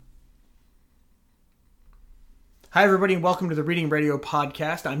Hi, everybody, and welcome to the Reading Radio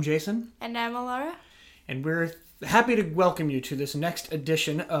Podcast. I'm Jason. And I'm Alara. And we're happy to welcome you to this next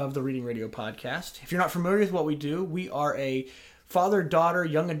edition of the Reading Radio Podcast. If you're not familiar with what we do, we are a father-daughter,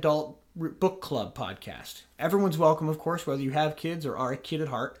 young adult book club podcast. Everyone's welcome, of course, whether you have kids or are a kid at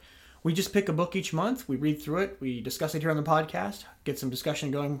heart. We just pick a book each month, we read through it, we discuss it here on the podcast, get some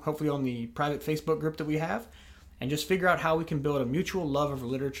discussion going, hopefully on the private Facebook group that we have, and just figure out how we can build a mutual love of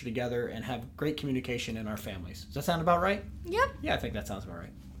literature together and have great communication in our families. Does that sound about right? Yep. Yeah, I think that sounds about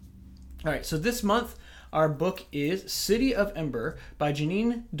right. All right, so this month, our book is City of Ember by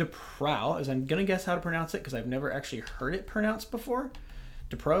Jeanine Duprow, as I'm going to guess how to pronounce it because I've never actually heard it pronounced before.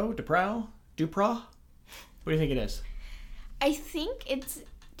 Duprow? What do you think it is? I think it's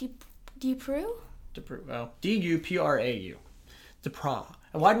Duprow? Duprau. D-U-P-R-A-U. Duprow.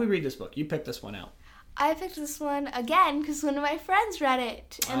 And why did we read this book? You picked this one out. I picked this one again because one of my friends read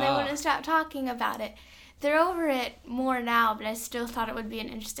it and they wouldn't stop talking about it. They're over it more now, but I still thought it would be an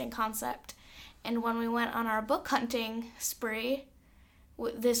interesting concept. And when we went on our book hunting spree,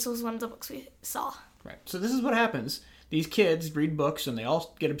 this was one of the books we saw. Right. So this is what happens. These kids read books and they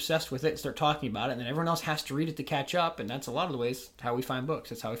all get obsessed with it and start talking about it, and then everyone else has to read it to catch up, and that's a lot of the ways how we find books.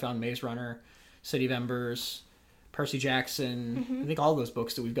 That's how we found Maze Runner, City of Embers, Percy Jackson. I think all those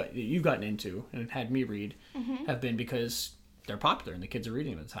books that you've gotten into and had me read have been because they're popular and the kids are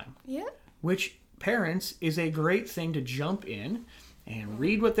reading them at the time. Yep. Which, parents, is a great thing to jump in and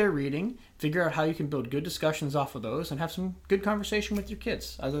read what they're reading, figure out how you can build good discussions off of those, and have some good conversation with your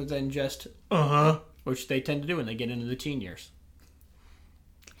kids, other than just, which they tend to do when they get into the teen years.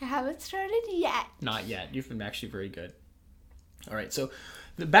 I haven't started yet. Not yet. You've been actually very good. All right, so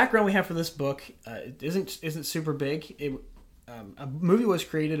the background we have for this book isn't super big. A movie was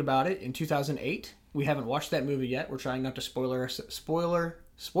created about it in 2008. We haven't watched that movie yet. We're trying not to spoil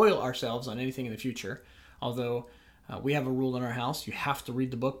ourselves on anything in the future. Although we have a rule in our house: you have to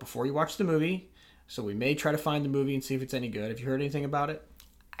read the book before you watch the movie. So we may try to find the movie and see if it's any good. Have you heard anything about it?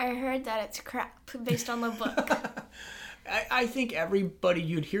 I heard that it's crap based on the book. I think everybody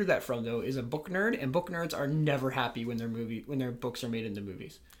you'd hear that from, though, is a book nerd, and book nerds are never happy when their books are made into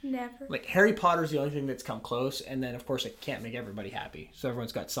movies. Never. Like, Harry Potter's the only thing that's come close, and then, of course, it can't make everybody happy. So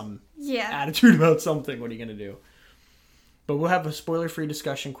everyone's got some attitude about something. What are you going to do? But we'll have a spoiler-free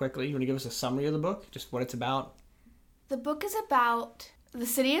discussion quickly. You want to give us a summary of the book? Just what it's about? The book is about the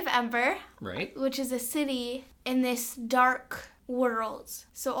City of Ember. Right. Which is a city in this dark world.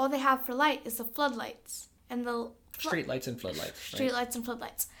 So all they have for light is the floodlights. And the street lights and floodlights. Street lights and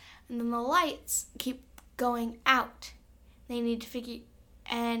floodlights. And then the lights keep going out. They need to figure...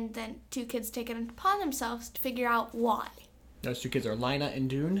 And then two kids take it upon themselves to figure out why. Those two kids are Lina and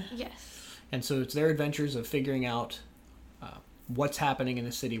Dune. Yes. And so it's their adventures of figuring out what's happening in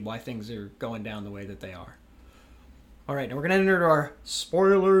the city, why things are going down the way that they are. All right, now we're going to enter our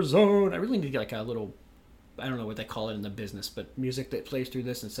spoiler zone. I really need to get like a little... I don't know what they call it in the business, but music that plays through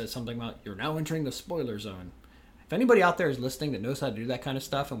this and says something about, you're now entering the spoiler zone. If anybody out there is listening that knows how to do that kind of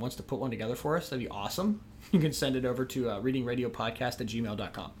stuff and wants to put one together for us, that'd be awesome. You can send it over to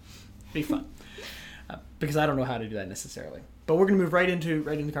readingradiopodcast@gmail.com. Be fun. Because I don't know how to do that necessarily. But we're going to move right into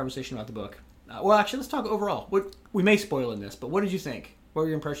the conversation about the book. Well, actually, let's talk overall. We may spoil in this, but what did you think? What were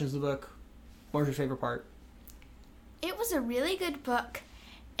your impressions of the book? What was your favorite part? It was a really good book,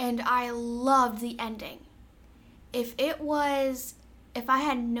 and I loved the ending. If I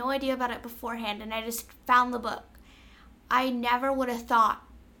had no idea about it beforehand and I just found the book, I never would have thought,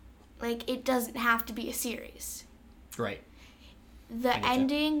 like, it doesn't have to be a series. Right. The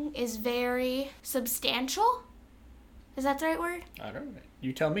ending is very substantial. Is that the right word? I don't know.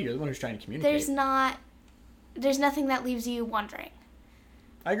 You tell me. You're the one who's trying to communicate. There's nothing that leaves you wondering.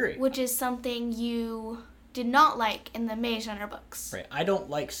 I agree. Which is something you did not like in the Maze Runner books. Right. I don't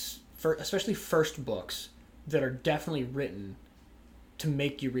like, especially first books that are definitely written to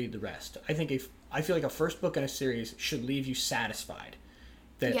make you read the rest. I feel like a first book in a series should leave you satisfied.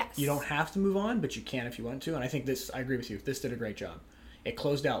 That you don't have to move on, but you can if you want to. And I think I agree with you. This did a great job. It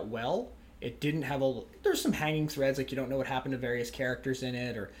closed out well. It didn't have there's some hanging threads, like you don't know what happened to various characters in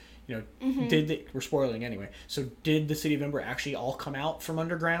it, or, we're spoiling anyway. So did the City of Ember actually all come out from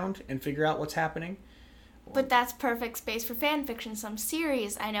underground and figure out what's happening? But that's perfect space for fan fiction. Some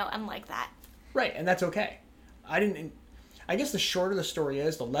series, I know, unlike that. Right, and that's okay. I guess the shorter the story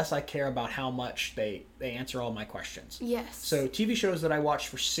is, the less I care about how much they answer all my questions. Yes. So TV shows that I watched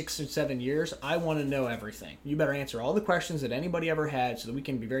for 6 or 7 years, I want to know everything. You better answer all the questions that anybody ever had so that we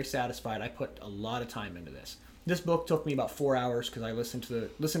can be very satisfied. I put a lot of time into this. This book took me about 4 hours because I listened to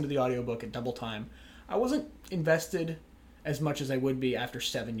the audiobook at double time. I wasn't invested as much as I would be after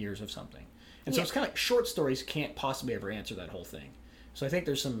 7 years of something. And so it's kind of like short stories can't possibly ever answer that whole thing. So I think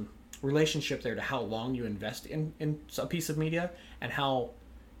there's some relationship there to how long you invest in a piece of media and how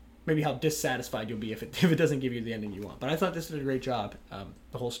dissatisfied you'll be if it doesn't give you the ending you want. But I thought this did a great job.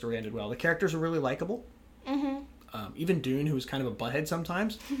 The whole story ended well. The characters are really likable. Even Dune, who was kind of a butthead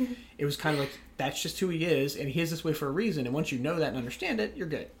sometimes, it was kind of like, that's just who he is, and he is this way for a reason. And once you know that and understand it, you're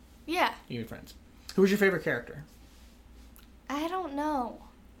good. Yeah. You're friends. Who was your favorite character? I don't know.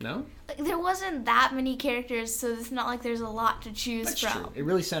 No? Like, there wasn't that many characters, so it's not like there's a lot to choose That's from. true. It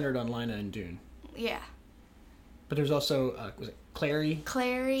really centered on Lina and Dune. Yeah. But there's also, was it Clary?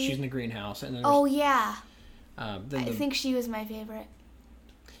 Clary. She's in the greenhouse. And then yeah. I then think she was my favorite.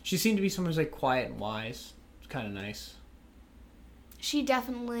 she seemed to be someone who's like quiet and wise. It's kind of nice. She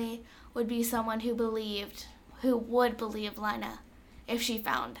definitely would be someone who would believe Lina if she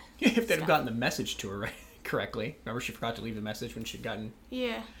found If they'd have gotten the message to her right correctly. Remember, she forgot to leave the message when she'd gotten...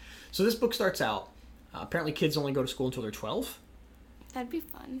 Yeah. So this book starts out, apparently kids only go to school until they're 12. That'd be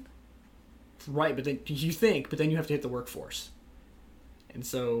fun. Right, but then you have to hit the workforce. And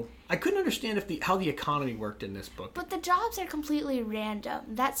so I couldn't understand how the economy worked in this book. But the jobs are completely random.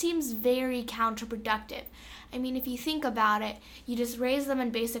 That seems very counterproductive. I mean, if you think about it, you just raise them in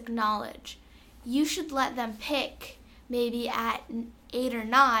basic knowledge. You should let them pick, maybe at 8 or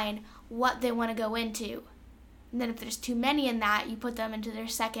 9, what they want to go into. And then if there's too many in that, you put them into their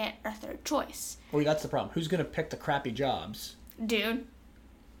second or third choice. Well, that's the problem. Who's going to pick the crappy jobs? Dune.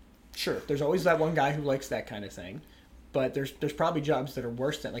 Sure, there's always that one guy who likes that kind of thing. But there's probably jobs that are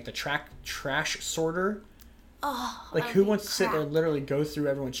worse than, like the trash sorter. Oh, like, who wants to sit there and literally go through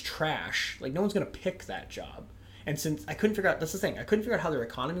everyone's trash? Like, no one's going to pick that job. And since I couldn't figure out, that's the thing, I couldn't figure out how their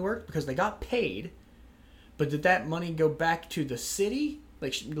economy worked because they got paid, but did that money go back to the city?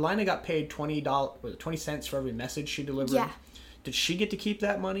 Like, Lina got paid $20 cents for every message she delivered. Yeah. Did she get to keep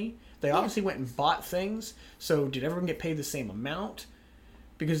that money? They obviously went and bought things, so did everyone get paid the same amount?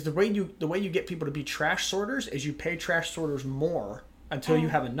 Because the way you get people to be trash sorters is you pay trash sorters more until you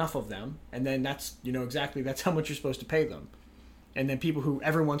have enough of them, and then that's how much you're supposed to pay them. And then people who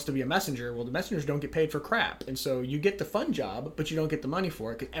ever wants to be a messenger, well, the messengers don't get paid for crap, and so you get the fun job, but you don't get the money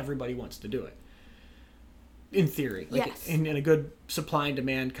for it because everybody wants to do it. In theory, yes. in a good supply and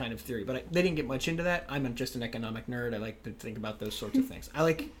demand kind of theory, but they didn't get much into that. I'm just an economic nerd. I like to think about those sorts of things. I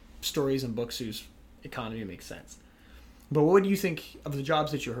like stories and books whose economy makes sense. But what do you think of the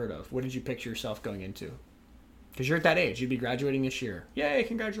jobs that you heard of? What did you picture yourself going into? Because you're at that age. You'd be graduating this year. Yay,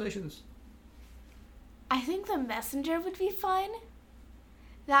 congratulations. I think the messenger would be fun.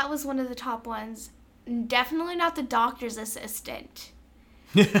 That was one of the top ones. Definitely not the doctor's assistant.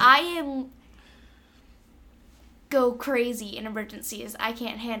 I go crazy in emergencies. I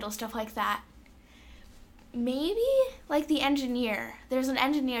can't handle stuff like that. Maybe like the engineer. There's an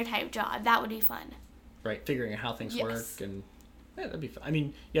engineer type job. That would be fun. Right, figuring out how things work, and that'd be fun. I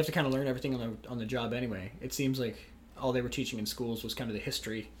mean, you have to kind of learn everything on the job anyway. It seems like all they were teaching in schools was kind of the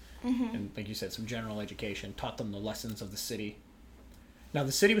history, and like you said, some general education. Taught them the lessons of the city. Now,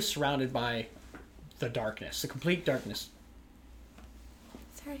 the city was surrounded by the darkness, the complete darkness.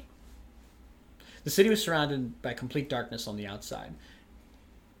 Sorry. The city was surrounded by complete darkness on the outside.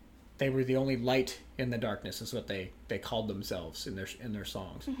 They were the only light in the darkness, is what they called themselves in their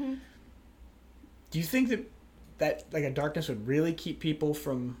songs. Mm-hmm. Do you think that like a darkness would really keep people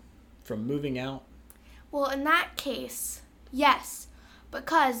from moving out? Well, in that case, yes,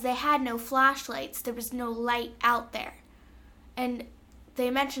 because they had no flashlights. There was no light out there. And they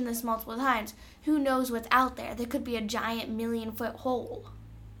mentioned this multiple times. Who knows what's out there? There could be a giant 1,000,000-foot hole.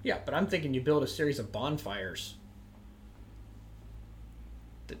 Yeah, but I'm thinking you build a series of bonfires.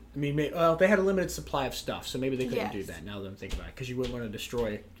 I mean, they had a limited supply of stuff, so maybe they couldn't do that. Now that I'm thinking about it, because you wouldn't want to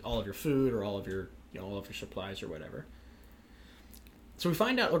destroy all of your food or all of your supplies or whatever. So we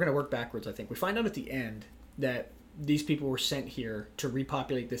find out, we're going to work backwards, I think. We find out at the end that these people were sent here to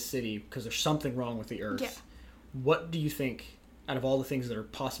repopulate this city because there's something wrong with the Earth. Yeah. What do you think, out of all the things that are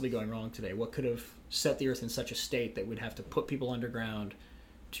possibly going wrong today, what could have set the Earth in such a state that would have to put people underground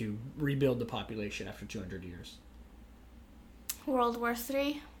to rebuild the population after 200 years? World War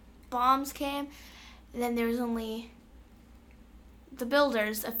III. Bombs came. And then there was only the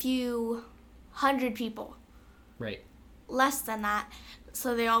builders, a few hundred people. Right. Less than that.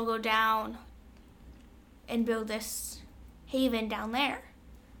 So they all go down and build this haven down there.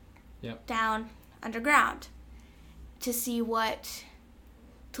 Yep. Down underground. To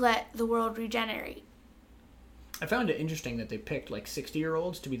let the world regenerate. I found it interesting that they picked like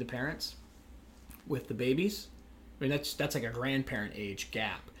 60-year-olds to be the parents with the babies. I mean, that's like a grandparent age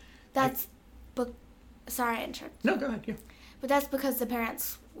gap. Sorry, I interrupted. No, go ahead. Yeah. But that's because the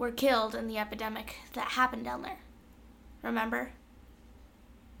parents were killed in the epidemic that happened down there. Remember?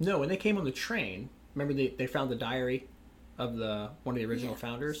 No, when they came on the train, remember they found the diary of one of the original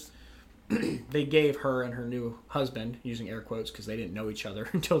founders? They gave her and her new husband, using air quotes because they didn't know each other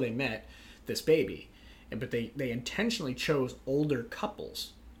until they met, this baby. But they intentionally chose older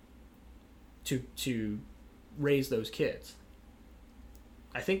couples to raise those kids.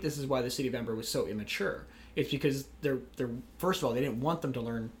 I think this is why the city of Ember was so immature. It's because they're first of all, they didn't want them to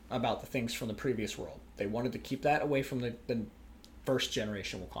learn about the things from the previous world. They wanted to keep that away from the first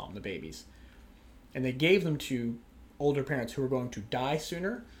generation, we'll call them, the babies. And they gave them to older parents who were going to die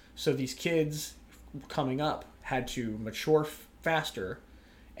sooner. So these kids coming up had to mature faster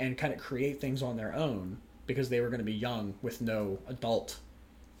and kind of create things on their own because they were going to be young with no adult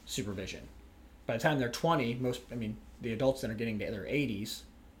supervision. By the time they're 20, the adults that are getting to their 80s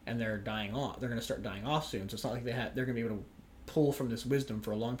and they're dying off, they're going to start dying off soon. So it's not like they're going to be able to pull from this wisdom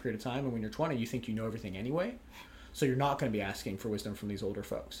for a long period of time. And when you're 20, you think you know everything anyway. So you're not going to be asking for wisdom from these older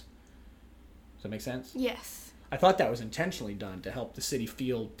folks. Does that make sense? Yes. I thought that was intentionally done to help the city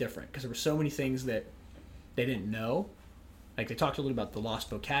feel different because there were so many things that they didn't know. Like they talked a little about the lost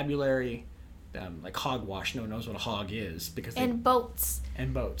vocabulary, like hogwash. No one knows what a hog is because boats.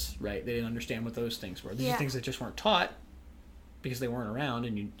 And boats, right? They didn't understand what those things were. These are things that just weren't taught because they weren't around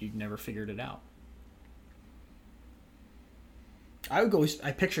and you never figured it out. I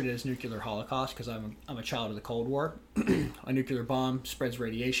pictured it as nuclear holocaust because I'm a child of the Cold War. A nuclear bomb spreads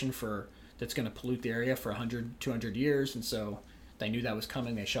radiation that's going to pollute the area for 100, 200 years, and so they knew that was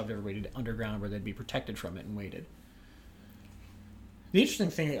coming. They shoved everybody underground where they'd be protected from it and waited. The interesting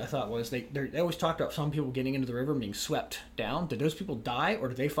thing I thought was they always talked about some people getting into the river and being swept down. Did those people die, or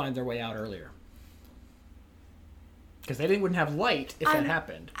did they find their way out earlier? Because they wouldn't have light if that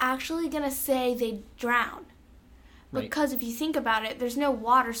happened. I'm actually going to say they drowned. Right. Because if you think about it, there's no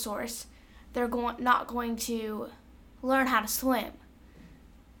water source. They're not going to learn how to swim.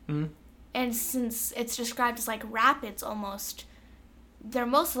 Mm-hmm. And since it's described as like rapids almost, they're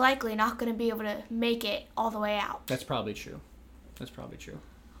most likely not going to be able to make it all the way out. That's probably true.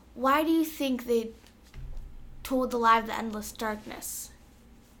 Why do you think they told the lie of the endless darkness?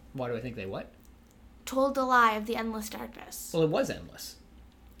 Why do I think they what? Told the lie of the endless darkness. Well, it was endless.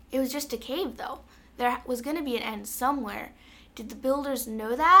 It was just a cave, though. There was going to be an end somewhere. Did the builders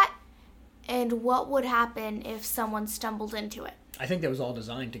know that? And what would happen if someone stumbled into it? I think that was all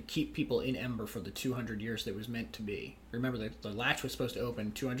designed to keep people in Ember for the 200 years that it was meant to be. Remember, the latch was supposed to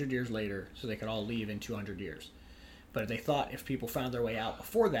open 200 years later so they could all leave in 200 years. But they thought if people found their way out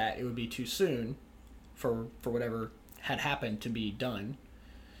before that, it would be too soon for whatever had happened to be done.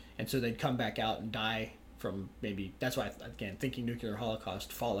 And so they'd come back out and die from maybe, that's why, again, thinking nuclear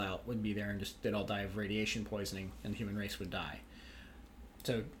holocaust, fallout would be there and just they'd all die of radiation poisoning and the human race would die.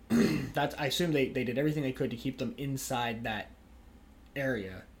 So I assume they did everything they could to keep them inside that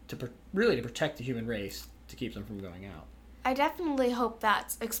area to protect the human race, to keep them from going out. I definitely hope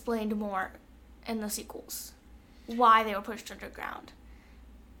that's explained more in the sequels, why they were pushed underground.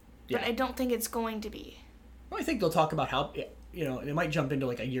 But I don't think it's going to be. Well, I think they'll talk about how, it might jump into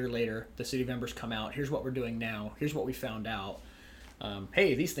like a year later, the city members come out, here's what we're doing now, here's what we found out.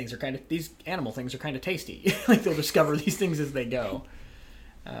 Hey, these animal things are kind of tasty. Like they'll discover these things as they go.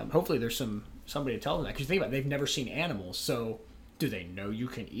 Hopefully there's somebody to tell them that, because you think about it, they've never seen animals, so do they know you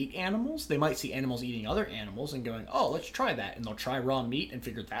can eat animals? They might see animals eating other animals and going, oh, let's try that, and they'll try raw meat and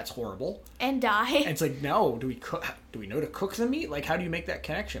figure that's horrible and die. And it's like, no, do we know to cook the meat? Like, how do you make that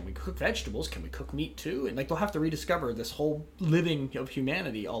connection? We cook vegetables, can we cook meat too? And like they'll have to rediscover this whole living of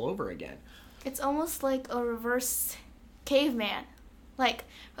humanity all over again. It's almost like a reverse caveman. Like,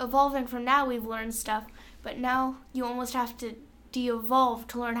 evolving from now, we've learned stuff, but now you almost have to de-evolve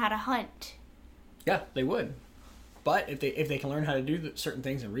to learn how to hunt. Yeah, they would. But if they can learn how to do certain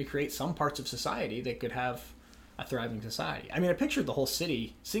things and recreate some parts of society, they could have a thriving society. I mean, I pictured the whole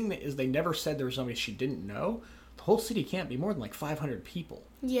city, seeing that is they never said there was somebody she didn't know. The whole city can't be more than like 500 people.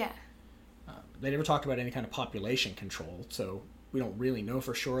 Yeah. They never talked about any kind of population control, so we don't really know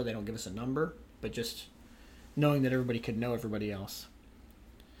for sure. They don't give us a number, but just knowing that everybody could know everybody else.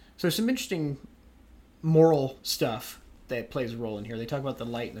 So some interesting moral stuff that plays a role in here. They talk about the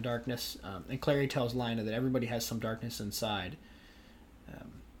light and the darkness, and Clary tells Lina that everybody has some darkness inside.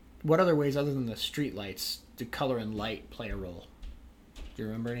 What other ways, other than the street lights, do color and light play a role? Do you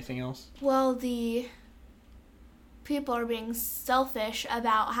remember anything else? Well, the people are being selfish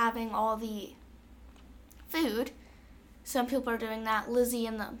about having all the food. Some people are doing that. Lizzie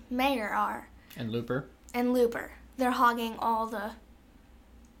and the mayor are. And Looper. They're hogging all the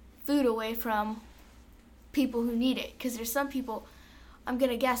food away from people who need it, because there's some people I'm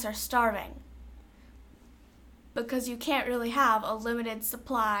going to guess, are starving. Because you can't really have a limited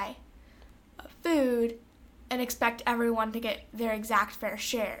supply of food and expect everyone to get their exact fair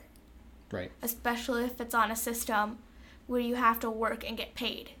share. Right. Especially if it's on a system where you have to work and get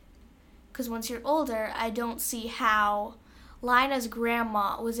paid. Because once you're older, I don't see how Lina's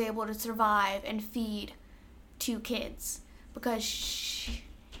grandma was able to survive and feed 2 kids. Because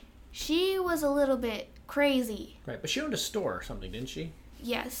she was a little bit crazy. Right, but she owned a store or something, didn't she?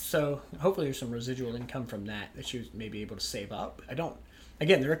 Yes. So hopefully there's some residual income from that she was maybe able to save up.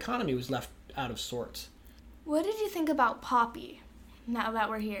 Again, their economy was left out of sorts. What did you think about Poppy, now that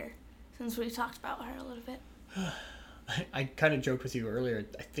we're here, since we talked about her a little bit? I kind of joked with you earlier.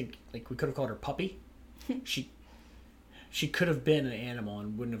 I think we could have called her Puppy. She could have been an animal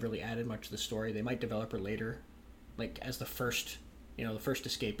and wouldn't have really added much to the story. They might develop her later, as the first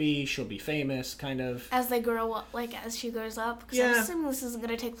escapee. She'll be famous, kind of. As they grow up, as she grows up. Because I'm assuming this isn't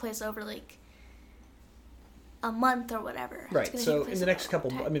going to take place over a month or whatever. Right. So in the next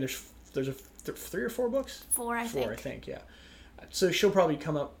couple, there's 3 or 4 books. 4, I think. 4, I think. Yeah. So she'll probably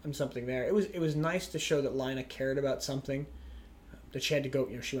come up on something there. It was nice to show that Lina cared about something. That she had to go.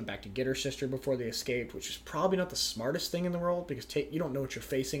 She went back to get her sister before they escaped, which is probably not the smartest thing in the world because you don't know what you're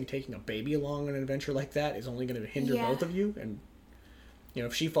facing. Taking a baby along on an adventure like that is only going to hinder both of you. And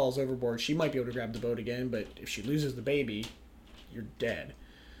if she falls overboard, she might be able to grab the boat again. But if she loses the baby, you're dead.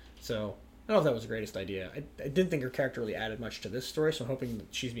 So I don't know if that was the greatest idea. I didn't think her character really added much to this story, so I'm hoping that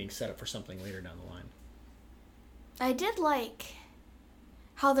she's being set up for something later down the line. I did like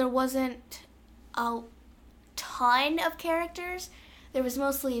how there wasn't a ton of characters. There was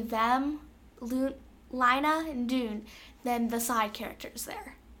mostly them, Lina and Dune, then the side characters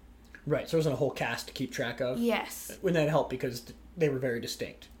there. Right, so there wasn't a whole cast to keep track of. Yes. Wouldn't that help because they were very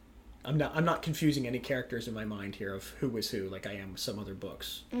distinct? I'm not confusing any characters in my mind here of who was who like I am with some other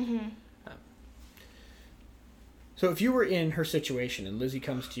books. Mm-hmm. So if you were in her situation and Lizzie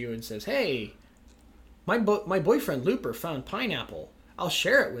comes to you and says, "Hey, my boyfriend Looper found pineapple. I'll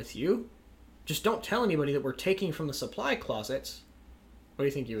share it with you. Just don't tell anybody that we're taking from the supply closets." What do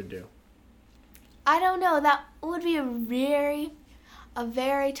you think you would do? I don't know. That would be a very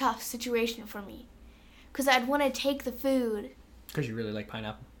tough situation for me. Because I'd want to take the food. Because you really like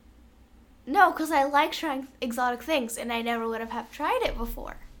pineapple? No, because I like trying exotic things, and I never would have tried it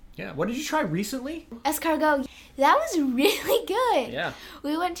before. Yeah. What did you try recently? Escargot. That was really good. Yeah.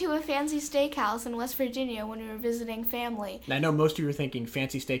 We went to a fancy steakhouse in West Virginia when we were visiting family. And I know most of you are thinking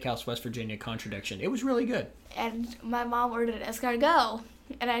fancy steakhouse, West Virginia, contradiction. It was really good. And my mom ordered escargot,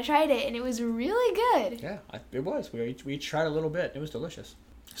 and I tried it, and it was really good. Yeah, it was. We each tried a little bit. It was delicious.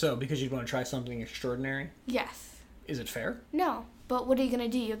 So, because you'd want to try something extraordinary? Yes. Is it fair? No. But what are you going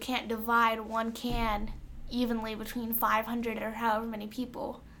to do? You can't divide one can evenly between 500 or however many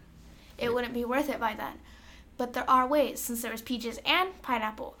people. It wouldn't be worth it by then. But there are ways. Since there was peaches and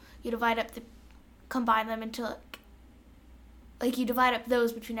pineapple, you combine them into you divide up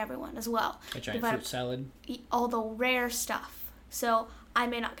those between everyone as well. A giant fruit salad. All the rare stuff. So I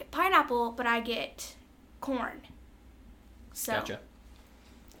may not get pineapple, but I get corn. So. Gotcha.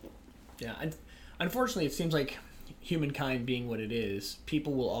 Yeah, unfortunately, it seems like humankind being what it is,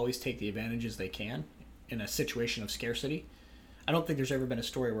 people will always take the advantages they can in a situation of scarcity. I don't think there's ever been a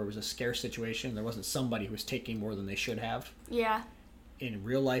story where it was a scarce situation. There wasn't somebody who was taking more than they should have. Yeah. In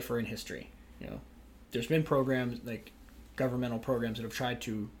real life or in history. There's been programs, like governmental programs, that have tried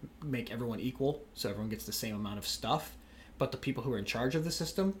to make everyone equal so everyone gets the same amount of stuff. But the people who are in charge of the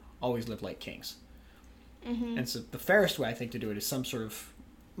system always live like kings. Mm-hmm. And so the fairest way, I think, to do it is some sort of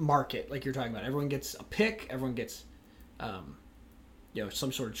market, like you're talking about. Everyone gets a pick. Everyone gets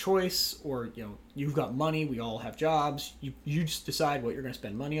some sort of choice, or you've got money, we all have jobs, you just decide what you're going to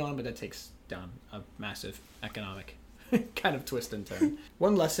spend money on, but that takes down a massive economic kind of twist and turn.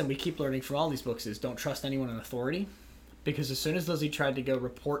 One lesson we keep learning from all these books is don't trust anyone in authority, because as soon as Lizzie tried to go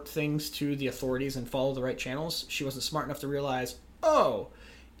report things to the authorities and follow the right channels, she wasn't smart enough to realize,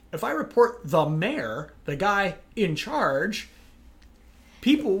 if I report the mayor, the guy in charge,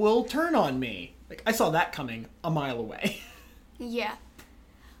 people will turn on me. I saw that coming a mile away. Yeah.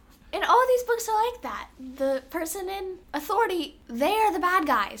 And all these books are like that. The person in authority, they are the bad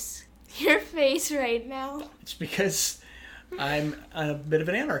guys. Your face right now. It's because I'm a bit of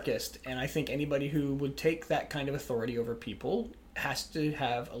an anarchist, and I think anybody who would take that kind of authority over people has to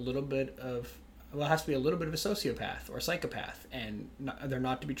have a little bit of a sociopath or a psychopath, and they're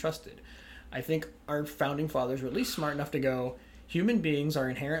not to be trusted. I think our founding fathers were at least smart enough to go, human beings are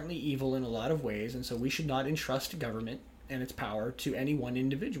inherently evil in a lot of ways, and so we should not entrust government and its power to any one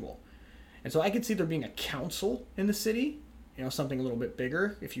individual. And so I could see there being a council in the city, something a little bit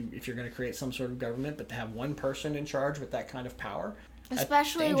bigger if you're going to create some sort of government, but to have one person in charge with that kind of power,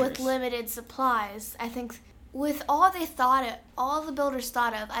 especially with limited supplies, I think with all the builders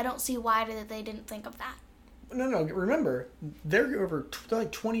thought of, I don't see why they didn't think of that. No, remember, they're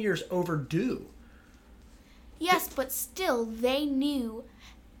like 20 years overdue. Yes, but still, they knew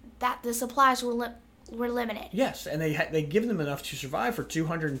that the supplies were limited. Yes, and they give them enough to survive for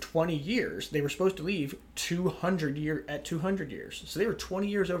 220 years. They were supposed to leave 200 years. So they were 20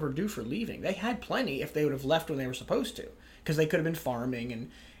 years overdue for leaving. They had plenty if they would have left when they were supposed to, because they could have been farming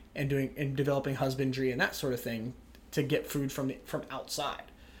and developing husbandry and that sort of thing to get food from outside.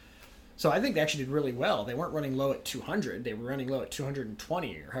 So I think they actually did really well. They weren't running low at 200. They were running low at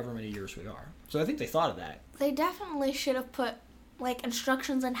 220 or however many years we are. So I think they thought of that. They definitely should have put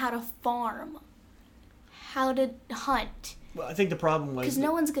instructions on how to farm, how to hunt. Well, I think the problem was because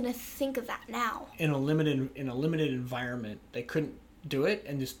no one's going to think of that now. In a limited environment, they couldn't do it,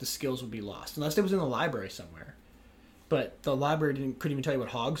 and just the skills would be lost unless it was in the library somewhere. But the library couldn't even tell you what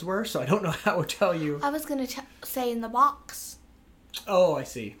hogs were, so I don't know how it would tell you. I was going to say in the box. Oh, I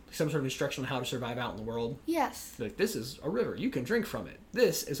see. Some sort of instruction on how to survive out in the world. Yes. Like, this is a river. You can drink from it.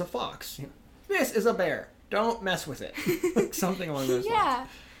 This is a fox. This is a bear. Don't mess with it. Like something along those lines. Yeah.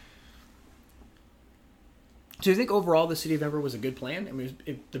 So you think overall the City of Ember was a good plan? I mean,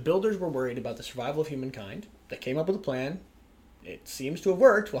 if the builders were worried about the survival of humankind, they came up with a plan. It seems to have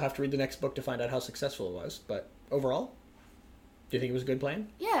worked. We'll have to read the next book to find out how successful it was. But overall, do you think it was a good plan?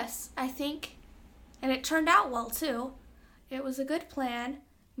 Yes, I think. And it turned out well, too. It was a good plan.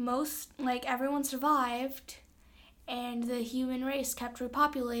 Everyone survived, and the human race kept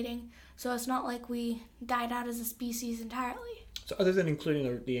repopulating, so it's not like we died out as a species entirely. So other than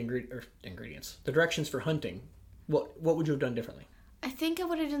including the ingredients, the directions for hunting, what would you have done differently? I think I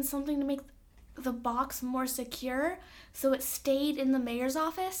would have done something to make the box more secure, so it stayed in the mayor's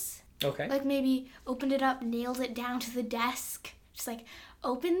office. Okay. Like maybe opened it up, nailed it down to the desk. Just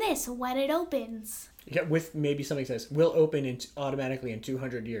open this when it opens. Yeah, with maybe something says, will open automatically in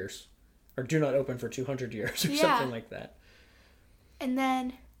 200 years. Or do not open for 200 years or something like that. And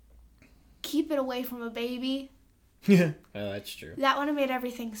then keep it away from a baby. Yeah. Oh, that's true. That would have made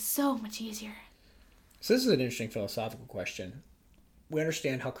everything so much easier. So this is an interesting philosophical question. We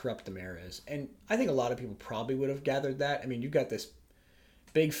understand how corrupt the mayor is. And I think a lot of people probably would have gathered that. I mean, you've got this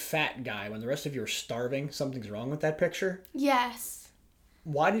big fat guy. When the rest of you are starving, something's wrong with that picture. Yes.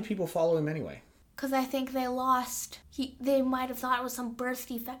 Why did people follow him anyway? Because I think they lost. They might have thought it was some birth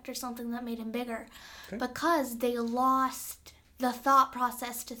defect or something that made him bigger. Okay. Because they lost the thought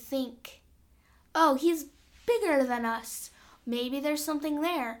process to think, oh, he's bigger than us. Maybe there's something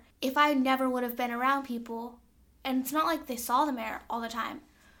there. If I never would have been around people, and it's not like they saw the mayor all the time.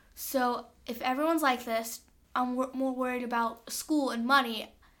 So if everyone's like this, I'm more worried about school and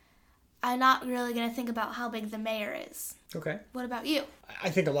money. I'm not really going to think about how big the mayor is. Okay. What about you? I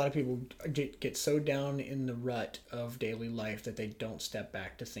think a lot of people get so down in the rut of daily life that they don't step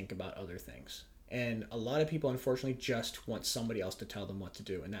back to think about other things. And a lot of people, unfortunately, just want somebody else to tell them what to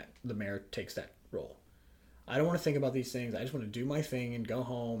do, and that the mayor takes that role. I don't want to think about these things. I just want to do my thing and go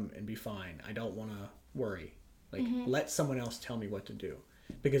home and be fine. I don't want to worry. Let someone else tell me what to do.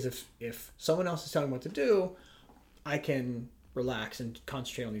 Because if someone else is telling me what to do, I can relax and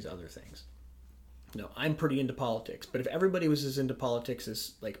concentrate on these other things. No, I'm pretty into politics, but if everybody was as into politics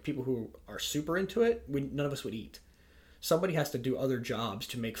as people who are super into it, none of us would eat. Somebody has to do other jobs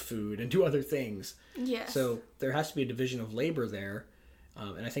to make food and do other things. Yes. So there has to be a division of labor there,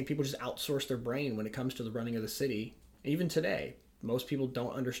 and I think people just outsource their brain when it comes to the running of the city. Even today, most people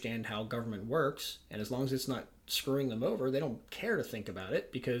don't understand how government works, and as long as it's not screwing them over, they don't care to think about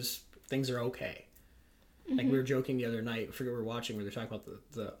it because things are okay. Like we were joking the other night, I forget we were watching where they're talking about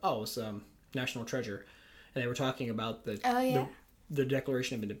it was National Treasure, and they were talking about the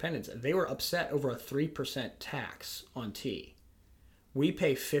Declaration of Independence. They were upset over a 3% tax on tea. We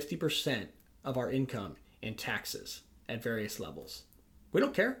pay 50% of our income in taxes at various levels. We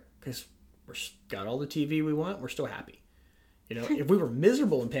don't care because we've got all the TV we want. We're still happy. If we were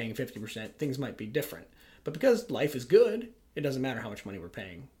miserable in paying 50%, things might be different. But because life is good, it doesn't matter how much money we're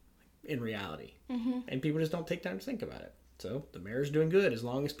paying in reality. And people just don't take time to think about it. So the mayor's doing good as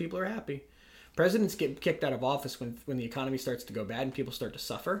long as people are happy. Presidents get kicked out of office when the economy starts to go bad and people start to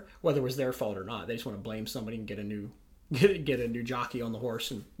suffer, whether it was their fault or not. They just want to blame somebody and get a new jockey on the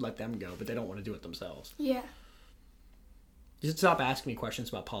horse and let them go, but they don't want to do it themselves. Yeah. You should stop asking me questions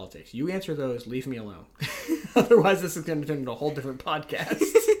about politics. You answer those, leave me alone. Otherwise, this is going to turn into a whole different podcast.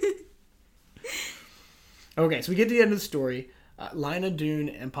 Okay, so we get to the end of the story. Lina, Dune,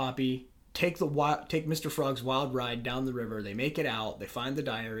 and Poppy take Mr. Frog's wild ride down the river. They make it out. They find the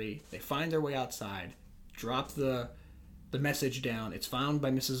diary. They find their way outside. Drop the message down. It's found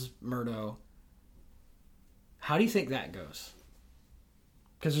by Mrs. Murdo. How do you think that goes?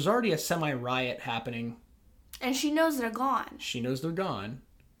 Because there's already a semi-riot happening. And she knows they're gone. She knows they're gone.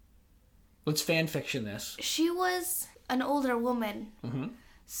 Let's fan fiction this. She was an older woman. Mm-hmm.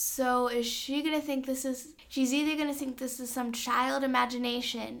 So is she going to think this is... She's either going to think this is some child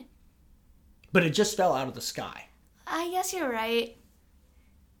imagination. But it just fell out of the sky. I guess you're right.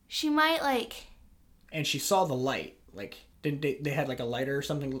 She might, like... And she saw the light. Like, didn't they had like a lighter or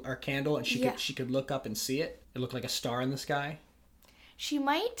something, or a candle, and she could look up and see it? It looked like a star in the sky. She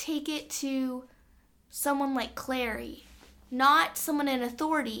might take it to someone like Clary. Not someone in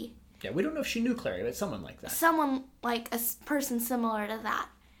authority. Yeah, we don't know if she knew Clary, but someone like that. Someone like a person similar to that.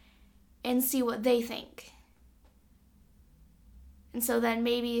 And see what they think. And so then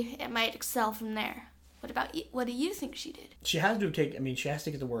maybe it might excel from there. What about you? What do you think she did? She has to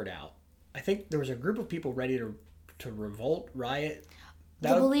get the word out. I think there was a group of people ready to revolt, riot. The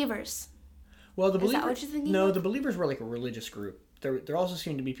Believers. Well, the Believers... Is that what you're thinking No, of? the Believers were like a religious group. There also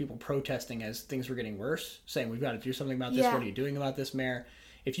seemed to be people protesting as things were getting worse, saying, we've got to do something about this. Yeah. What are you doing about this, Mayor?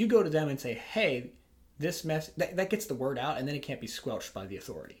 If you go to them and say, hey, this mess... That gets the word out, and then it can't be squelched by the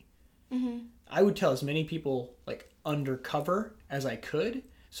authority. Mm-hmm. I would tell as many people, like, undercover as I could,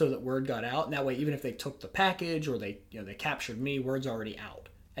 so that word got out. And that way, even if they took the package or they captured me, word's already out.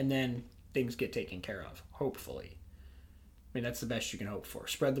 And then things get taken care of, hopefully. I mean, that's the best you can hope for.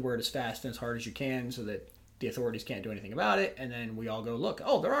 Spread the word as fast and as hard as you can so that the authorities can't do anything about it. And then we all go, look,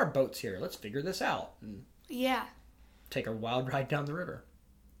 oh, there are boats here. Let's figure this out. And yeah. take a wild ride down the river.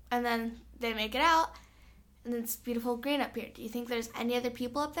 And then they make it out, and then it's beautiful green up here. Do you think there's any other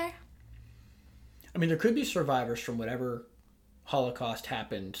people up there? I mean, there could be survivors from whatever Holocaust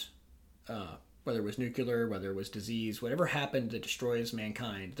happened, whether it was nuclear, whether it was disease, whatever happened that destroys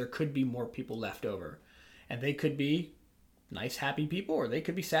mankind. There could be more people left over. And they could be nice, happy people, or they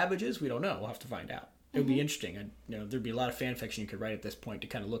could be savages. We don't know. We'll have to find out. It would be interesting. There'd be a lot of fan fiction you could write at this point to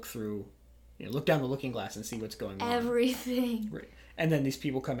kind of look through, look down the looking glass and see what's going on. Everything. Right. And then these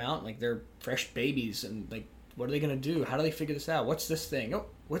people come out, like, they're fresh babies, and, like, what are they going to do? How do they figure this out? What's this thing? Oh,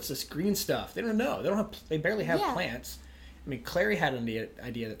 what's this green stuff? They don't know. They barely have plants. I mean, Clary had an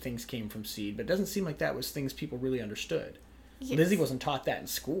idea that things came from seed, but it doesn't seem like that was things people really understood. Yes. Lizzie wasn't taught that in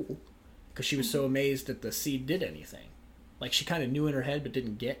school because she was so amazed that the seed did anything. Like, she kind of knew in her head but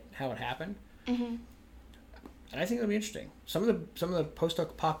didn't get how it happened. Mm-hmm. And I think it'll be interesting. Some of the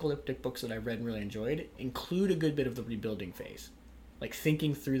post-apocalyptic books that I've read and really enjoyed include a good bit of the rebuilding phase. Like,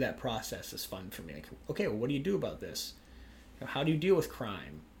 thinking through that process is fun for me. Like, okay, well, what do you do about this? How do you deal with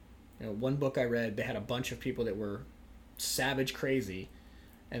crime? One book I read, they had a bunch of people that were savage crazy,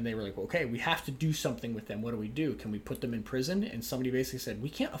 and they were like, well, okay, we have to do something with them. What do we do? Can we put them in prison? And somebody basically said, we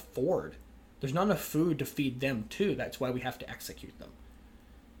can't afford. There's not enough food to feed them too. That's why we have to execute them.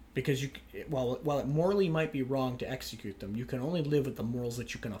 Because while it morally might be wrong to execute them, you can only live with the morals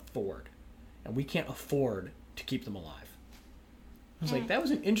that you can afford. And we can't afford to keep them alive. I was like, that was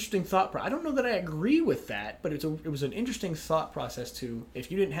an interesting thought. I don't know that I agree with that, but it was an interesting thought process to,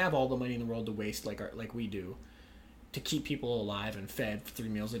 if you didn't have all the money in the world to waste like we do, to keep people alive and fed 3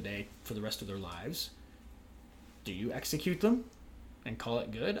 meals a day for the rest of their lives, do you execute them and call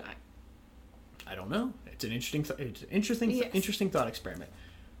it good? I don't know. It's an interesting thought experiment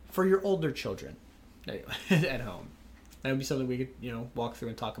for your older children at home. That would be something we could walk through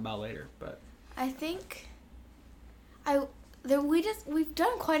and talk about later. But I think we've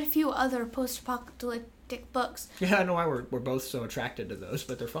done quite a few other post-apocalyptic books. Yeah, I know why we're both so attracted to those,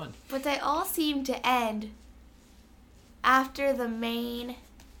 but they're fun. But they all seem to end after the main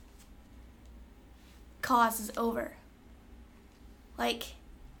cause is over. Like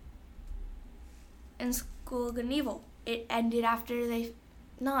in School of Good and Evil, it ended after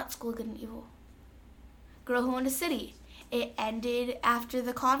not School of Good and Evil. Girl Who Owned a City, it ended after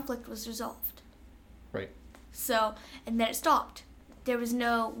the conflict was resolved. Right. So, and then it stopped. There was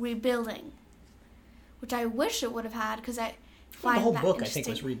no rebuilding, which I wish it would have had, because I find the whole that book, I think,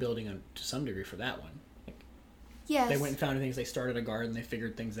 was rebuilding to some degree for that one. Yes. They went and found things. They started a garden. They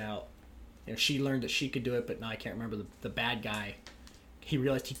figured things out. She learned that she could do it, but now I can't remember the bad guy. He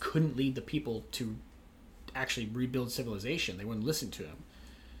realized he couldn't lead the people to actually rebuild civilization. They wouldn't listen to him.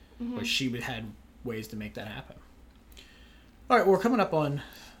 Mm-hmm. But she had ways to make that happen. All right, well, we're coming up on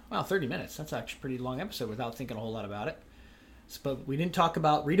 30 minutes. That's actually a pretty long episode without thinking a whole lot about it. But we didn't talk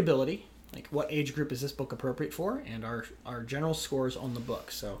about readability, like what age group is this book appropriate for, and our general scores on the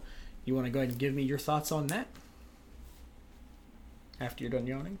book. So you want to go ahead and give me your thoughts on that after you're done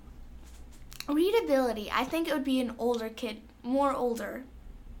yawning? Readability. I think it would be an older kid, more older.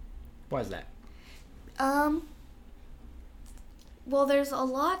 Why is that? Well, there's a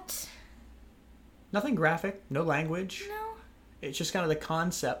lot. Nothing graphic, no language. No. It's just kind of the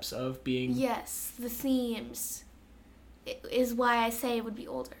concepts of being... Yes, the themes is why I say it would be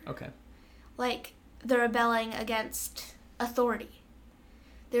older. Okay. Like, they're rebelling against authority.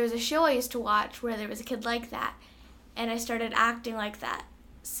 There was a show I used to watch where there was a kid like that, and I started acting like that.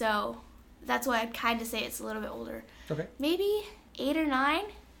 So that's why I'd kind of say it's a little bit older. Okay. Maybe 8 or 9?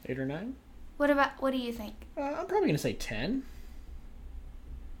 8 or 9? What do you think? I'm probably going to say 10.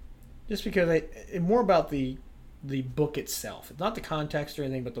 Just because more about the book itself. It's not the context or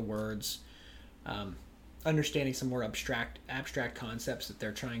anything, but the words. Understanding some more abstract concepts that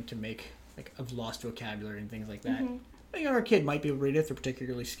they're trying to make, like of lost vocabulary and things like that. A younger kid might be able to read it if they're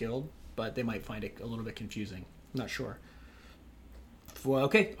particularly skilled, but they might find it a little bit confusing. I'm not sure. Well,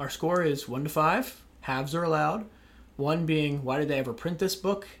 okay, our score is 1 to 5. Halves are allowed. 1 being, why did they ever print this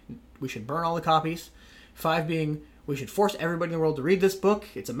book? We should burn all the copies. 5 being, we should force everybody in the world to read this book.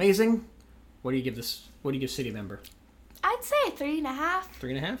 It's amazing. What do you give this? What do you give City of Ember? I'd say 3.5.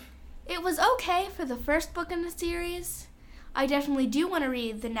 3.5? It was okay for the first book in the series. I definitely do want to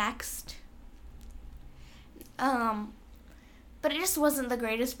read the next. But it just wasn't the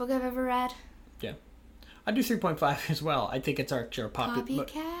greatest book I've ever read. Yeah. I'd do 3.5 as well. I think it's our popular...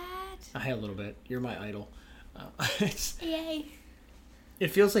 Copycat? I a little bit. You're my idol. Yay. It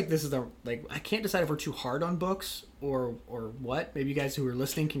feels like this is I can't decide if we're too hard on books or what. Maybe you guys who are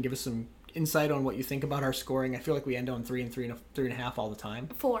listening can give us some insight on what you think about our scoring. I feel like we end on 3 and 3.5 all the time.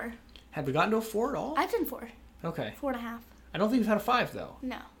 4. Have we gotten to a 4 at all? I've done 4. Okay. 4.5. I don't think we've had a 5 though.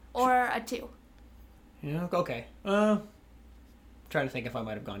 No. Or a 2. Yeah. Okay. Trying to think if I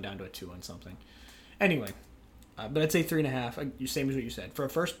might have gone down to a 2 on something. Anyway, but I'd say 3.5. Same as what you said for a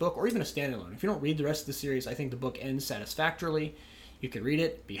first book or even a standalone. If you don't read the rest of the series, I think the book ends satisfactorily. You could read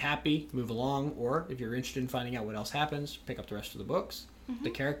it, be happy, move along, or if you're interested in finding out what else happens, pick up the rest of the books. Mm-hmm. The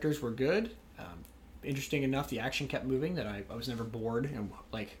characters were good. Interesting enough, the action kept moving, that I was never bored and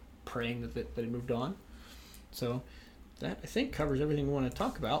praying that it moved on. So that, I think, covers everything we want to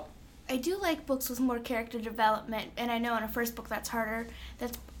talk about. I do like books with more character development, and I know in a first book that's harder.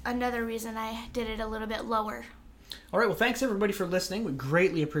 That's another reason I did it a little bit lower. All right, well, thanks everybody for listening. We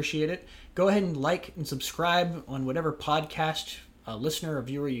greatly appreciate it. Go ahead and like and subscribe on whatever podcast listener or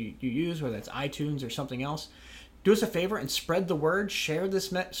viewer you use, whether it's iTunes or something else. Do us a favor and spread the word. Share this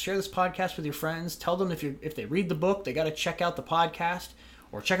podcast with your friends. Tell them if they read the book, they got to check out the podcast,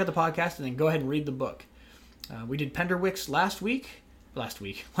 or check out the podcast and then go ahead and read the book. We did Penderwicks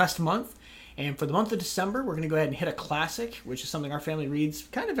last month, and for the month of December, we're going to go ahead and hit a classic, which is something our family reads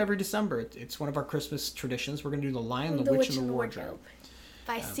kind of every December. It's one of our Christmas traditions. We're going to do The Lion, the Witch, and the Wardrobe.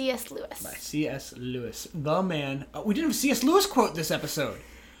 By C.S. Lewis. By C.S. Lewis. The man. Oh, we didn't have a C.S. Lewis quote this episode.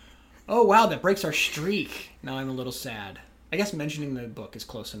 Oh, wow, that breaks our streak. Now I'm a little sad. I guess mentioning the book is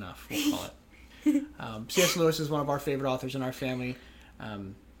close enough, we'll call it. C.S. Lewis is one of our favorite authors in our family.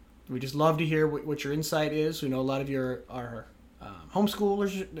 We just love to hear what your insight is. We know a lot of our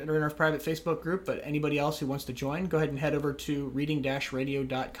homeschoolers that are in our private Facebook group, but anybody else who wants to join, go ahead and head over to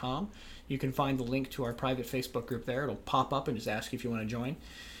reading-radio.com. You can find the link to our private Facebook group there. It'll pop up and just ask you if you want to join.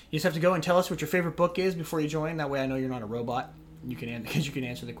 You just have to go and tell us what your favorite book is before you join. That way I know you're not a robot. Because you can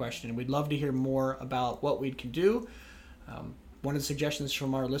answer the question. And we'd love to hear more about what we can do. One of the suggestions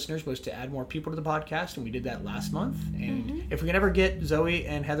from our listeners was to add more people to the podcast, and we did that last month. And if we can ever get Zoe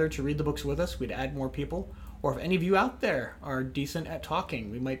and Heather to read the books with us, we'd add more people. Or if any of you out there are decent at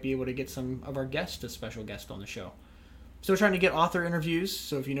talking, we might be able to get some of our guests, a special guest on the show. So we're trying to get author interviews.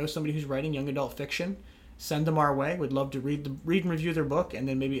 So if you know somebody who's writing young adult fiction, send them our way. We'd love to read and review their book, and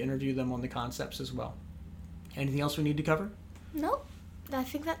then maybe interview them on the concepts as well. Anything else we need to cover? Nope. I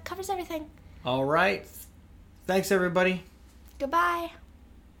think that covers everything. All right. Thanks, everybody. Goodbye.